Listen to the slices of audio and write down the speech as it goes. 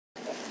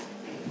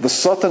The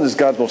Satan is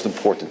God's most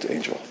important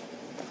angel.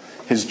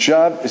 His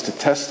job is to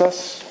test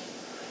us,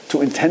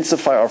 to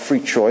intensify our free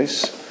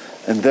choice,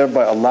 and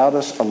thereby allow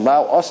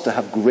us to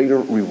have greater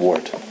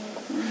reward.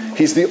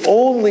 He's the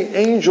only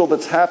angel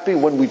that's happy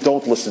when we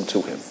don't listen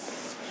to him.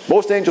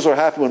 Most angels are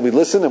happy when we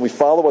listen and we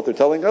follow what they're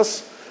telling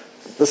us.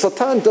 The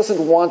Satan doesn't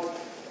want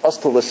us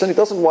to listen. He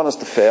doesn't want us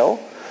to fail.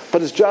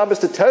 But his job is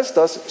to test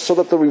us so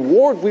that the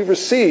reward we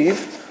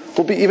receive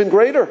will be even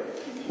greater.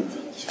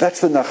 That's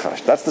the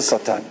Nachash. That's the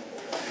Satan.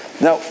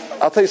 Now,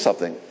 I'll tell you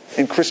something.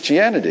 In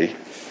Christianity,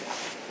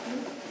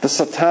 the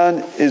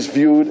Satan is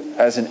viewed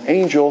as an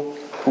angel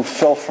who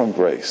fell from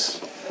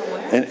grace.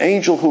 An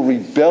angel who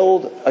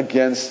rebelled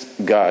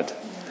against God.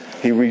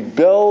 He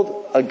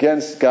rebelled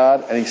against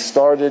God and he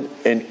started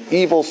an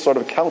evil sort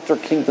of counter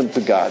kingdom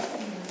to God.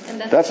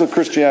 That's what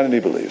Christianity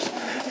believes.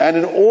 And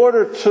in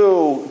order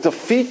to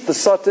defeat the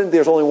Satan,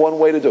 there's only one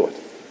way to do it.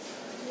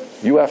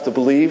 You have to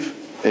believe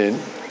in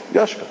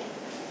Yashka.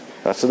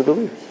 That's what they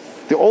believe.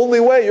 The only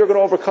way you're going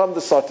to overcome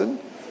the Satan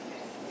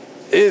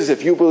is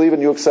if you believe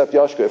and you accept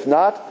Yashka. If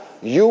not,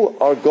 you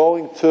are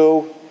going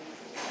to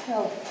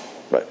hell.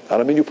 Right. I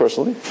don't mean you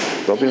personally.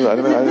 Don't mean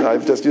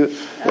I've just you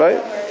right.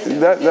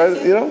 That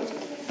you know,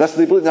 that's what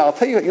they believe. Now I'll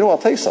tell you. I'll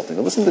tell you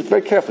something. Listen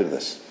very carefully to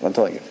this. I'm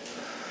telling you.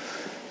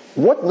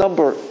 What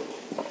number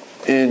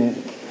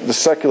in the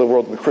secular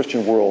world, in the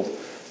Christian world,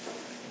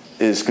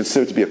 is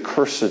considered to be a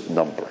cursed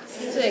number?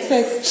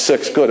 6.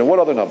 6. Good. And what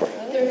other number?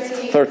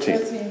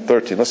 13.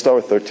 13. Let's start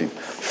with 13.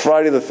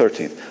 Friday the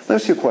 13th. Let me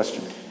ask you a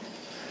question.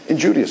 In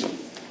Judaism,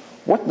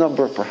 what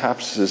number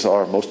perhaps is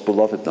our most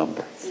beloved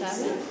number?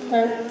 7.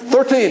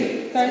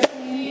 13.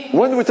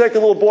 When do we take a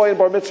little boy and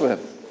bar mitzvah him?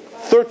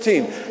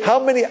 13. How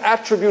many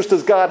attributes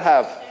does God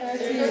have?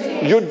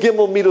 13. Yud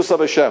Gimel Midos of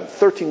Hashem.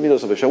 13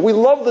 Midos of Hashem. We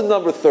love the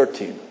number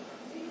 13.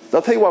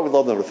 I'll tell you why we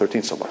love the number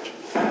 13 so much.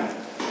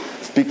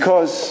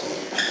 Because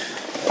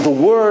the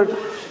word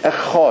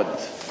Echad,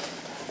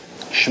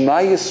 Shema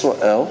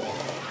Yisrael,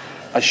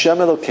 Hashem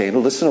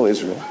Elokeinu, listen to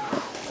Israel,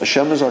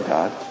 Hashem is our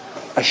God,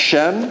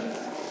 Hashem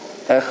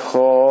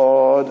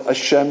Echad,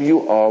 Hashem,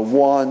 you are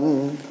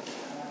one.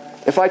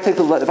 If I take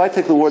the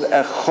word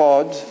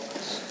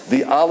Echad,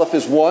 the Aleph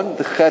is 1,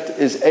 the Chet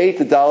is 8,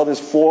 the Dalet is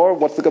 4.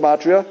 What's the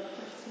Gematria?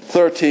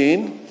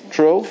 13.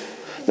 True?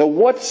 Now,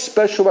 what's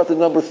special about the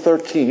number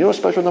 13? You know what's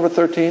special about number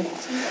 13?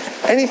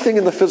 Anything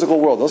in the physical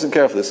world, listen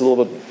carefully, it's a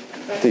little bit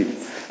deep.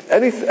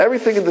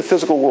 Everything in the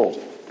physical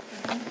world,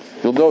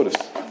 you'll notice,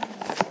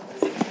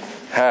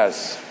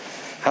 has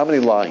how many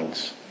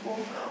lines?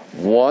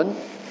 1,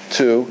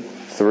 2,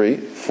 3,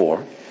 4,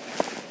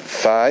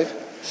 5,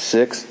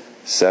 6,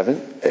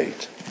 7,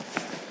 8,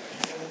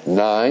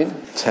 9,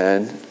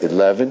 10,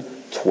 11,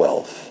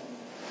 12.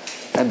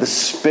 And the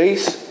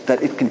space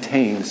that it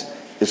contains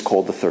is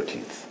called the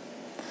 13th.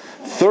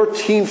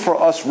 13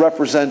 for us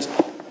represents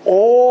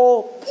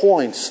all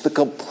points, the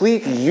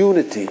complete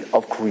unity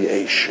of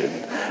creation.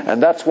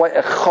 And that's why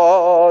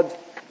Echad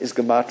is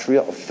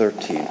Gematria of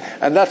 13.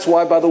 And that's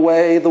why, by the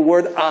way, the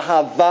word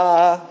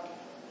Ahava,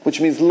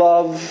 which means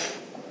love,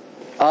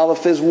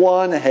 Aleph is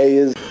 1, Hey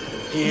is...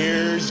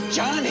 Here's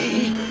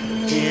Johnny.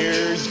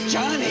 Here's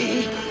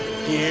Johnny.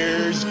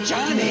 Here's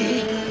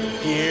Johnny.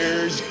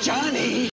 Here's Johnny.